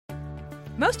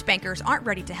Most bankers aren't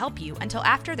ready to help you until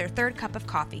after their third cup of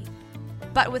coffee.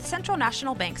 But with Central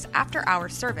National Bank's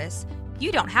after-hours service,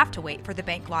 you don't have to wait for the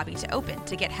bank lobby to open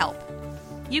to get help.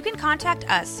 You can contact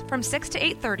us from 6 to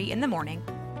 8:30 in the morning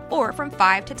or from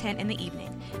 5 to 10 in the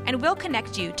evening, and we'll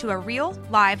connect you to a real,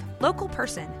 live, local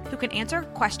person who can answer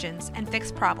questions and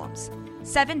fix problems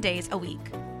 7 days a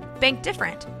week. Bank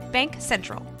different. Bank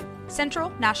Central. Central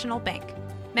National Bank.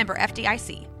 Member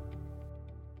FDIC.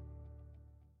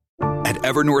 At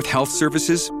Evernorth Health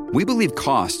Services, we believe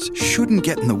costs shouldn't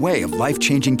get in the way of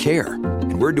life-changing care,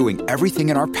 and we're doing everything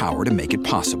in our power to make it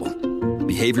possible.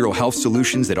 Behavioral health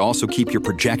solutions that also keep your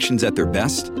projections at their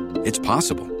best? It's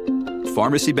possible.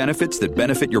 Pharmacy benefits that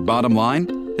benefit your bottom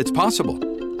line? It's possible.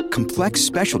 Complex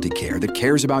specialty care that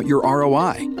cares about your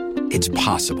ROI? It's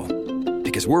possible.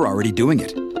 Because we're already doing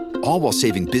it. All while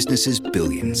saving businesses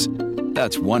billions.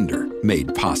 That's Wonder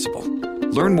made possible.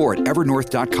 Learn more at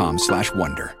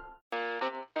evernorth.com/wonder.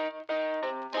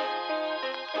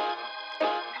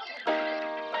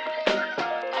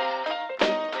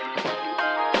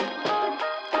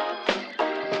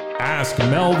 Ask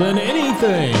Melvin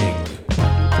anything.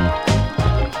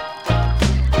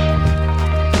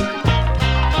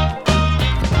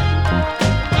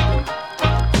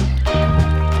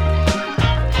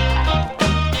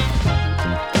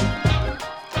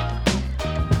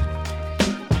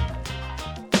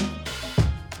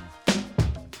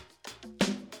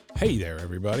 Hey there,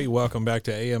 everybody. Welcome back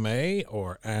to AMA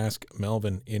or Ask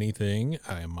Melvin Anything.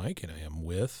 I am Mike, and I am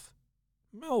with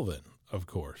Melvin, of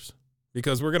course,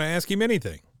 because we're going to ask him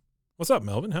anything. What's up,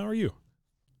 Melvin? How are you?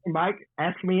 Hey, Mike,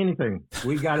 ask me anything.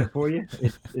 We got it for you.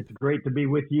 It's great to be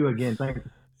with you again. Thanks.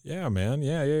 Yeah, man.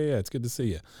 Yeah. It's good to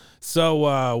see you.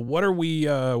 So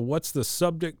what's the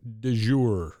subject du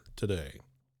jour today?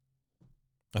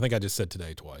 I think I just said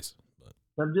today twice. But.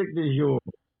 Subject du jour.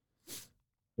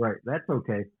 Right. That's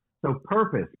okay. So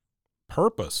purpose.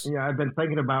 Purpose. Yeah, I've been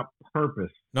thinking about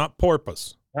purpose. Not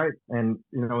porpoise. Right. And,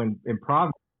 in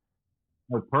Proverbs,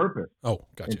 no purpose. Oh,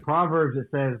 gotcha. In Proverbs, it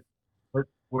says,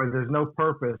 where there's no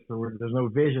purpose or where there's no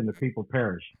vision, the people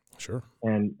perish. Sure.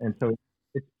 And so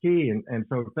it's key. And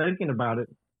so thinking about it,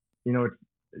 it's,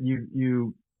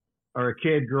 you are a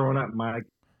kid growing up, Mike,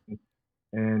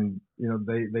 and,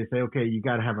 they say, okay, you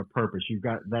got to have a purpose.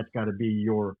 That's got to be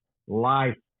your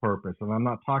life purpose. And I'm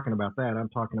not talking about that. I'm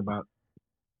talking about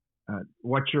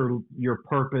what's your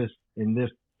purpose in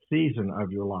this season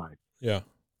of your life. Yeah.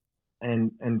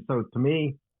 And so to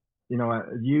me,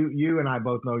 you and I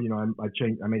both know,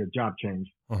 I made a job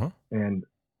change. Uh-huh. And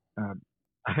I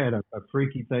had a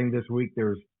freaky thing this week. There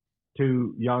was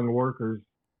two young workers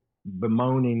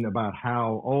bemoaning about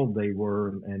how old they were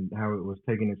and how it was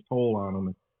taking its toll on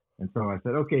them. And so I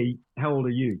said, okay, how old are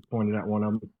you? Pointed out one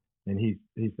of them. And he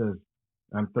says,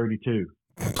 I'm 32.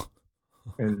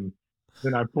 And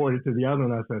then I pointed to the other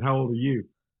one. I said, how old are you?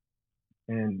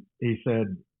 And he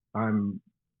said, I'm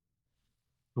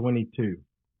 22.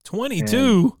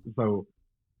 22? And so,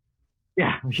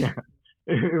 yeah.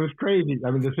 It was crazy.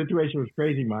 I mean, the situation was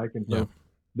crazy, Mike. And so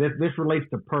this relates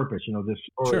to purpose. This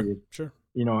story Sure.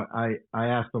 I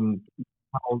asked them,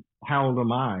 how old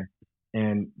am I?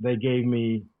 And they gave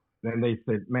me, then they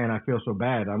said, man, I feel so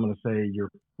bad. I'm going to say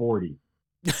you're 40.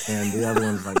 And the other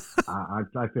one's like,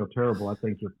 I feel terrible. I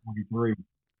think you're 43.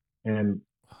 And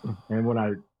when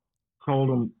I told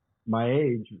them my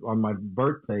age on my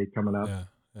birthday coming up,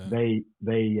 it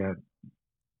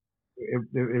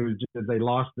was just, they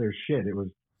lost their shit. It was,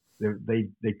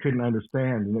 they couldn't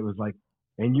understand. And it was like,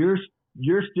 and you're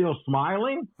still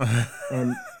smiling?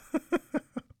 And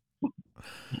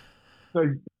so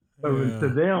to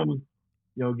them,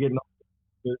 getting,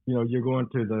 you're going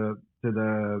to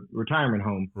the retirement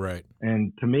home. Right.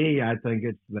 And to me, I think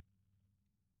it's the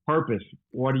purpose.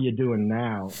 What are you doing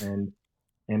now? And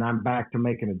I'm back to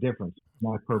making a difference.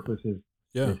 My purpose is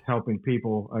helping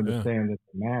people understand that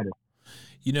it matters.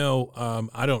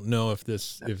 I don't know if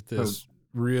this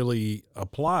really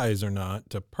applies or not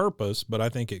to purpose, but I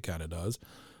think it kind of does.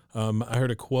 I heard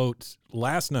a quote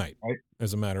last night,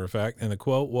 as a matter of fact, and the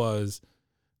quote was,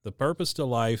 the purpose to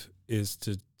life is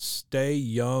to stay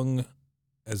young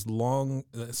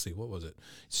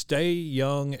stay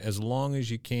young as long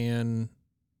as you can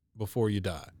before you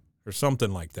die, or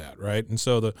something like that, right? And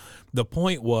so the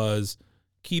point was,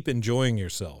 keep enjoying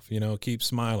yourself, keep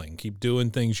smiling, keep doing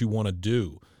things you want to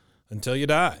do until you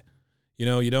die.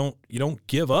 You don't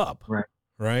give up,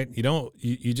 right?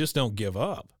 You just don't give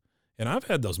up. And I've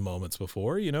had those moments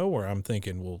before, where I'm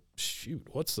thinking, well, shoot,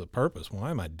 what's the purpose? Why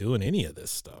am I doing any of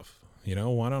this stuff?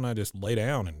 Why don't I just lay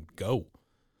down and go?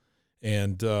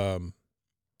 And, then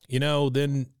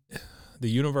the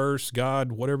universe,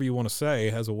 God, whatever you want to say,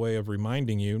 has a way of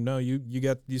reminding you, no, you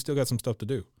still got some stuff to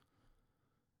do.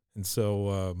 And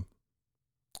so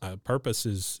purpose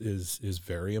is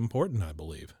very important, I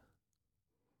believe.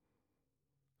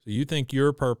 So you think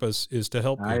your purpose is to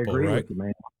help people, I agree right? with you,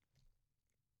 man.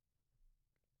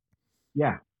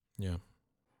 Yeah. Yeah.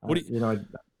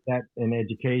 That in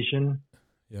education.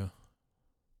 Yeah.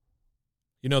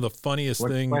 The funniest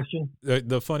What's thing, the question?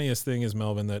 the funniest thing is,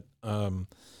 Melvin, that,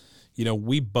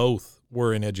 we both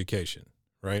were in education,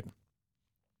 right?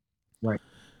 Right.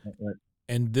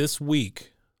 And this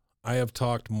week I have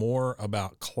talked more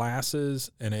about classes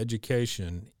and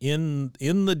education in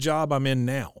the job I'm in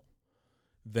now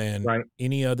than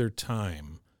any other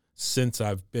time since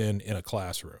I've been in a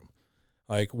classroom.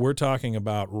 Like, we're talking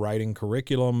about writing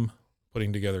curriculum,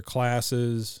 putting together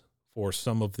classes for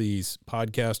some of these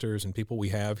podcasters and people we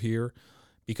have here,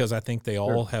 because I think they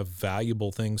all have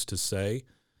valuable things to say.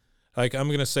 Like, I'm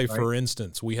going to say, for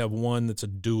instance, we have one that's a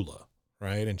doula,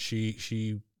 right? And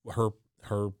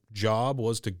her job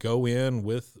was to go in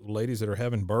with ladies that are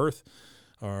having birth,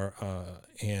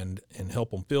 and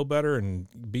help them feel better and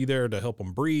be there to help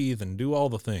them breathe and do all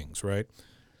the things, right?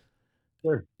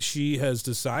 Sure. She has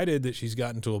decided that she's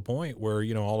gotten to a point where,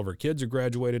 all of her kids are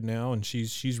graduated now, and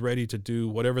she's ready to do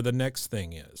whatever the next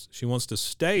thing is. She wants to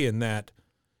stay in that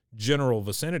general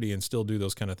vicinity and still do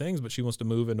those kind of things, but she wants to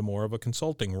move into more of a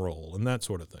consulting role and that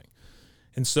sort of thing.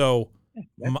 And so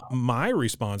my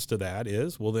response to that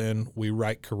is, well, then we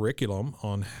write curriculum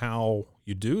on how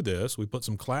you do this. We put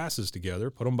some classes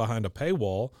together, put them behind a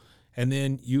paywall, and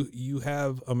then you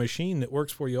have a machine that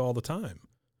works for you all the time.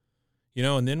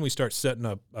 And then we start setting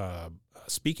up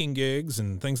speaking gigs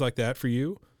and things like that for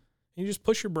you. And you just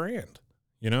push your brand.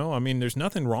 There's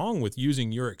nothing wrong with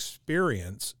using your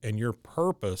experience and your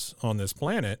purpose on this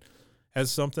planet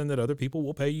as something that other people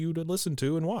will pay you to listen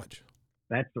to and watch.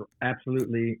 That's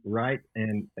absolutely right.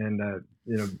 And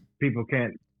people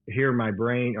can't hear my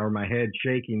brain or my head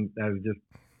shaking. I was just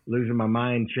losing my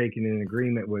mind, shaking in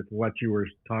agreement with what you were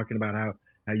talking about,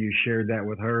 how you shared that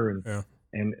with her, and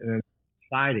it's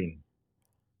exciting.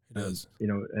 It is.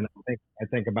 And I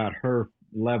think about her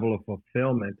level of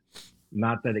fulfillment.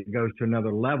 Not that it goes to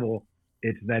another level,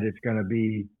 it's that it's going to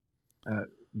be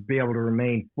able to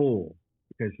remain full,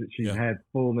 because she's had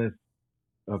fullness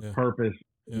of purpose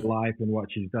in life and what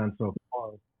she's done so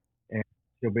far, and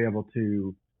she'll be able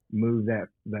to move that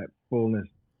fullness,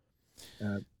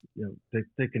 to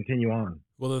continue on.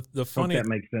 Well, the funny, hope that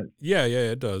makes sense. Yeah,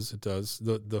 it does. It does.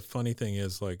 The funny thing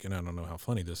is, like, and I don't know how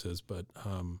funny this is, but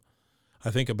I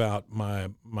think about my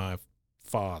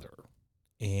father,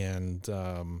 and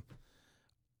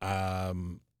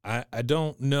I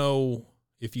don't know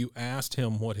if you asked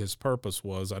him what his purpose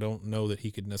was. I don't know that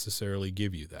he could necessarily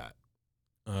give you that.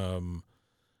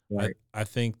 I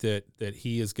think that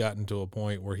he has gotten to a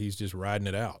point where he's just riding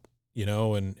it out,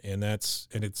 and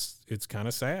it's kind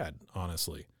of sad,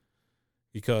 honestly,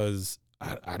 because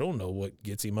I don't know what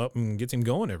gets him up and gets him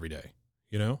going every day,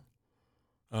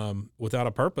 without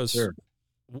a purpose. Sure.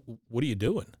 What are you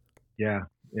doing? Yeah.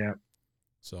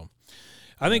 So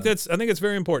I think it's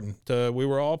very important. We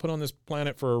were all put on this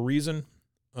planet for a reason,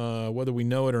 whether we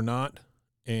know it or not.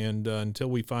 And until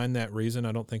we find that reason,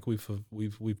 I don't think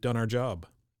we've done our job,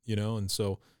 And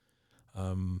so,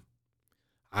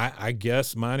 I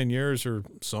guess mine and yours are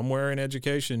somewhere in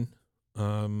education.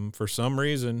 For some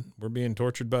reason, we're being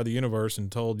tortured by the universe and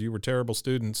told you were terrible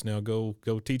students. Now go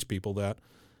teach people that.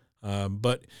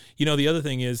 But the other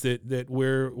thing is that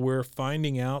we're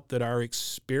finding out that our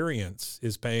experience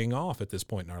is paying off at this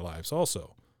point in our lives.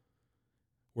 Also,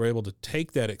 we're able to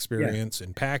take that experience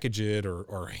and package it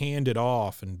or hand it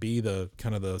off and be the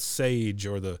kind of the sage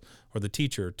or the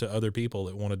teacher to other people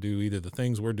that want to do either the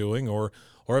things we're doing or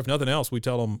if nothing else, we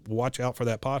tell them, watch out for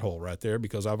that pothole right there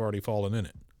because I've already fallen in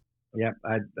it. Yeah,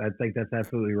 I think that's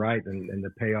absolutely right, and the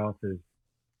payoff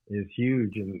is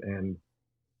huge, and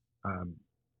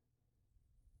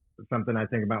something I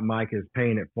think about, Mike, is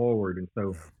paying it forward. And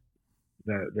so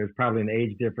there's probably an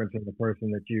age difference in the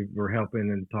person that you were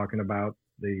helping and talking about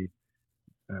the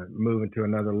moving to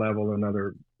another level,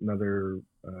 another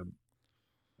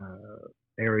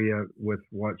area with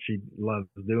what she loves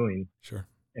doing. Sure.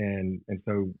 And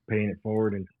so paying it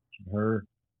forward and teaching her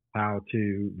how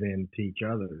to then teach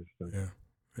others. So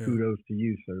kudos to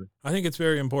you, sir. I think it's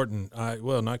very important.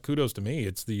 Not kudos to me.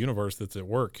 It's the universe that's at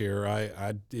work here.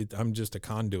 I'm just a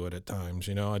conduit at times.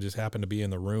 I just happen to be in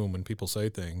the room when people say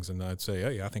things, and I'd say,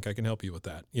 hey, I think I can help you with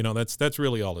that. That's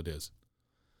really all it is.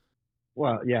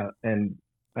 Well, yeah, and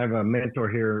I have a mentor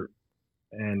here,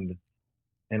 and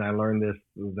I learned this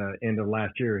the end of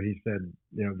last year. He said,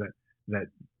 that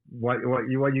what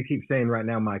you keep saying right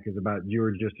now, Mike, is about you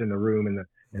were just in the room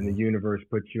and the universe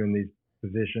puts you in these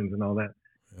positions and all that.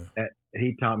 Yeah.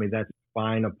 He taught me that's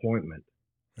divine appointment.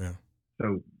 Yeah.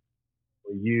 So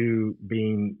you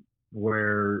being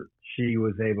where she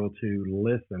was able to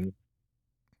listen,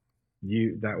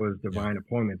 that was divine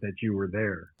appointment that you were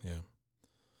there. Yeah.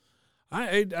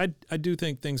 I do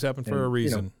think things happen for a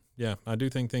reason. Yeah, I do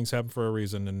think things happen for a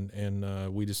reason, and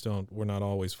we're not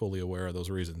always fully aware of those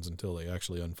reasons until they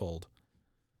actually unfold.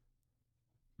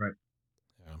 Right.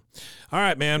 Yeah. All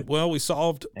right, man. Well, we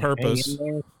solved purpose.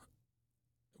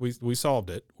 We solved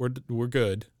it. We're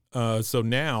good. So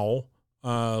now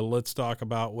let's talk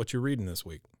about what you're reading this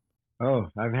week. Oh,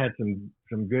 I've had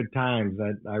some good times.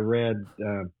 I read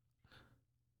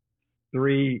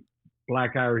 3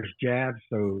 Black Irish Jabs,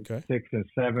 so 6 and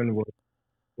 7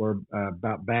 were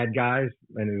about bad guys,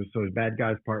 and it was Bad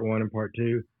Guys Part 1 and Part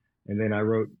 2, and then I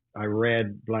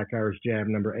read Black Irish Jab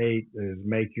number 8 is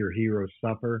Make Your Hero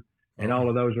Suffer, and all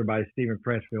of those are by Stephen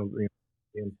Pressfield.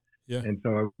 And so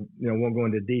I won't go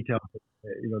into detail. But,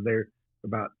 they're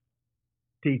about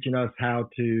teaching us how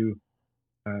to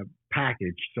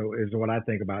package. So is what I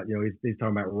think about. He's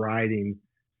talking about writing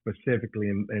specifically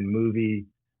in movie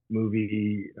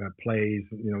plays.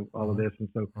 All of this, and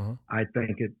so I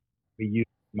think it be used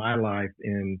in my life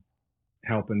in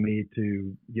helping me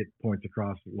to get points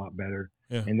across a lot better.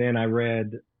 Yeah. And then I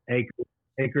read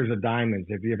Acres of Diamonds.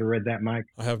 Have you ever read that, Mike?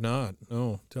 I have not.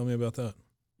 No, tell me about that.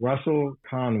 Russell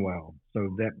Conwell.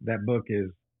 So that book is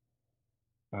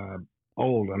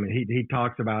old. I mean, he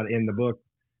talks about in the book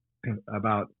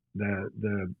about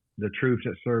the troops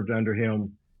that served under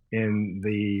him in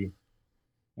the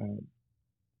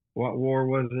what war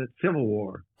was it? Civil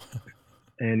War.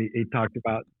 And he talked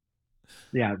about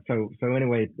So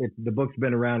anyway, the book's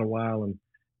been around a while,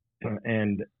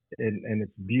 and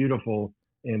it's beautiful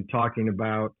in talking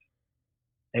about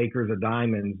Acres of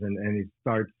Diamonds, and he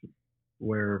starts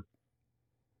where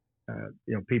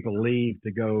people leave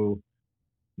to go.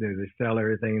 They sell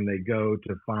everything and they go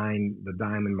to find the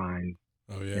diamond mines.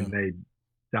 Oh yeah. And they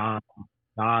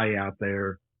die out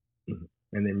there,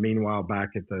 and then meanwhile back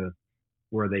at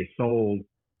where they sold,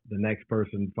 the next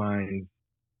person finds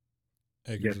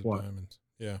Acres of Diamonds.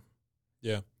 Yeah.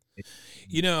 Yeah.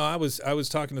 I was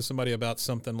talking to somebody about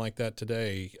something like that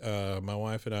today. My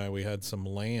wife and I, we had some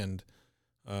land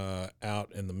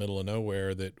out in the middle of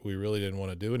nowhere that we really didn't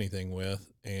want to do anything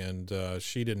with, and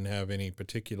she didn't have any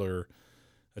particular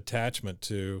attachment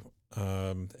to,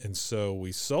 and so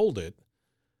we sold it.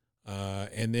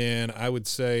 And then I would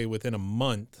say within a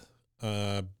month,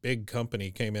 a big company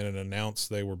came in and announced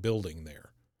they were building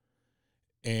there.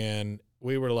 And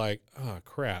we were like, oh,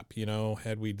 crap,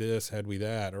 had we this, had we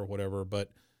that, or whatever. But,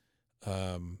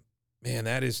 man,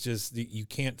 that is just, you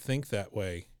can't think that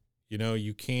way.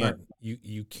 You can't,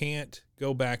 you can't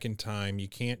go back in time. You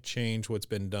can't change what's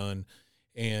been done.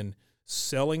 And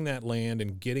selling that land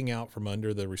and getting out from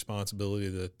under the responsibility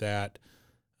that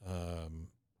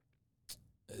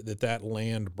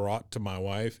land brought to my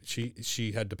wife.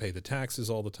 She had to pay the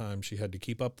taxes all the time. She had to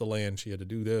keep up the land. She had to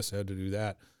do this, had to do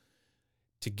that.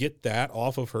 To get that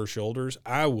off of her shoulders,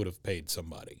 I would have paid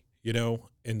somebody,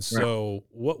 And so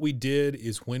what we did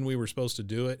is when we were supposed to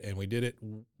do it, and we did it,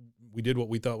 we did what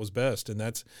we thought was best.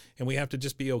 And we have to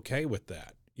just be okay with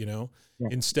that,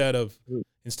 instead of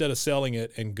selling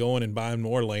it and going and buying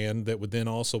more land that would then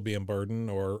also be a burden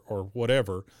or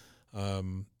whatever.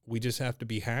 We just have to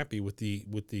be happy with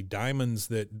the diamonds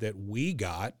that we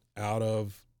got out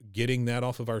of getting that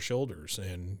off of our shoulders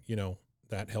and,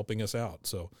 that helping us out.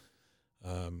 So,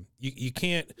 you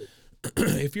can't,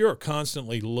 if you're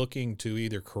constantly looking to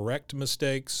either correct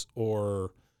mistakes or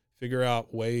figure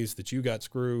out ways that you got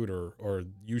screwed or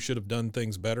you should have done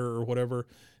things better or whatever,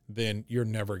 then you're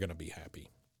never going to be happy.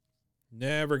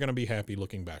 Never going to be happy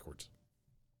looking backwards.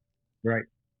 Right.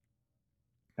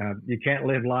 You can't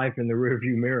live life in the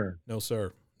rearview mirror. No,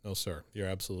 sir. No, sir. You're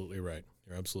absolutely right.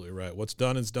 You're absolutely right. What's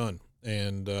done is done.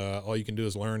 And all you can do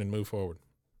is learn and move forward.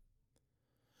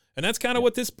 And that's kind of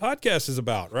what this podcast is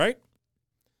about, right?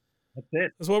 That's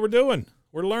it. That's what we're doing.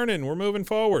 We're learning. We're moving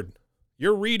forward.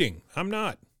 You're reading. I'm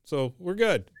not. So we're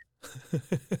good.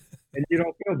 And you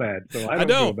don't feel bad. So I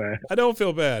don't feel bad. I don't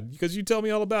feel bad because you tell me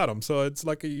all about them. So it's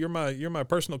like you're my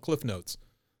personal Cliff Notes.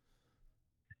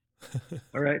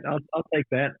 All right. I'll take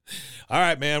that. All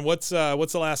right, man. What's the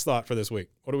last thought for this week?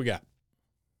 What do we got?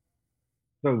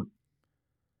 So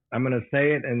I'm going to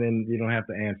say it and then you don't have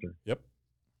to answer. Yep.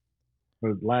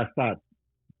 So last thought,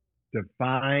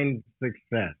 define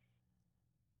success.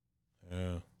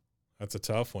 Yeah, that's a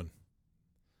tough one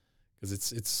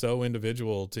because it's so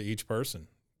individual to each person,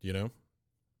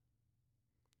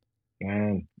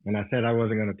 And I said I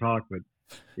wasn't going to talk, but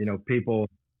you know, people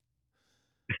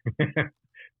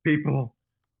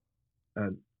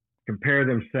compare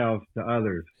themselves to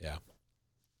others. Yeah.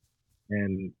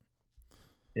 And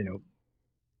you know,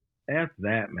 F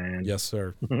that, man. Yes,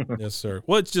 sir. Yes, sir.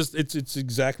 Well, it's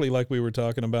exactly like we were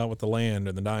talking about with the land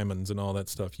and the diamonds and all that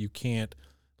stuff. You can't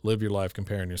live your life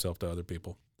comparing yourself to other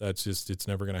people. That's just, it's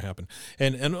never going to happen.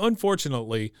 And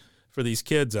unfortunately for these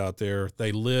kids out there,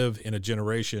 they live in a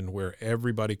generation where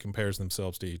everybody compares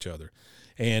themselves to each other.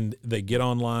 And they get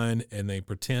online and they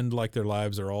pretend like their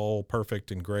lives are all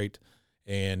perfect and great,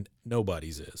 and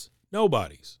nobody's is.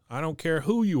 Nobody's. I don't care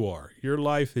who you are. Your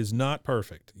life is not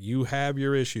perfect. You have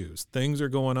your issues. Things are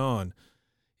going on.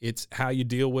 It's how you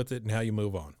deal with it and how you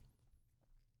move on.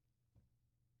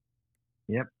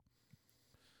 Yep.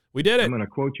 We did it. I'm going to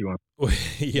quote you on.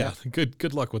 Yeah.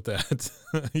 Good luck with that.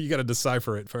 You got to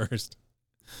decipher it first.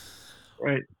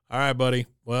 Right. All right, buddy.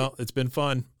 Well, it's been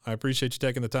fun. I appreciate you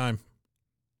taking the time.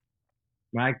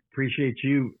 I appreciate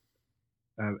you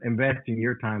investing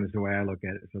your time is the way I look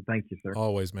at it. So thank you, sir.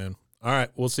 Always, man. All right.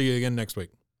 We'll see you again next week.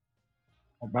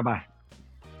 Bye-bye.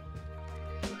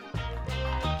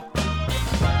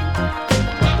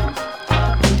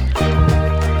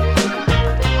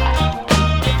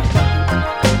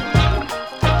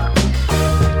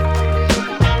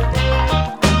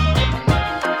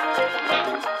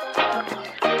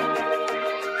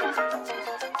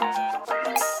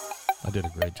 I did a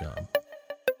great job.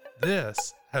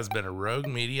 This has been a Rogue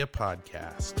Media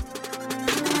podcast.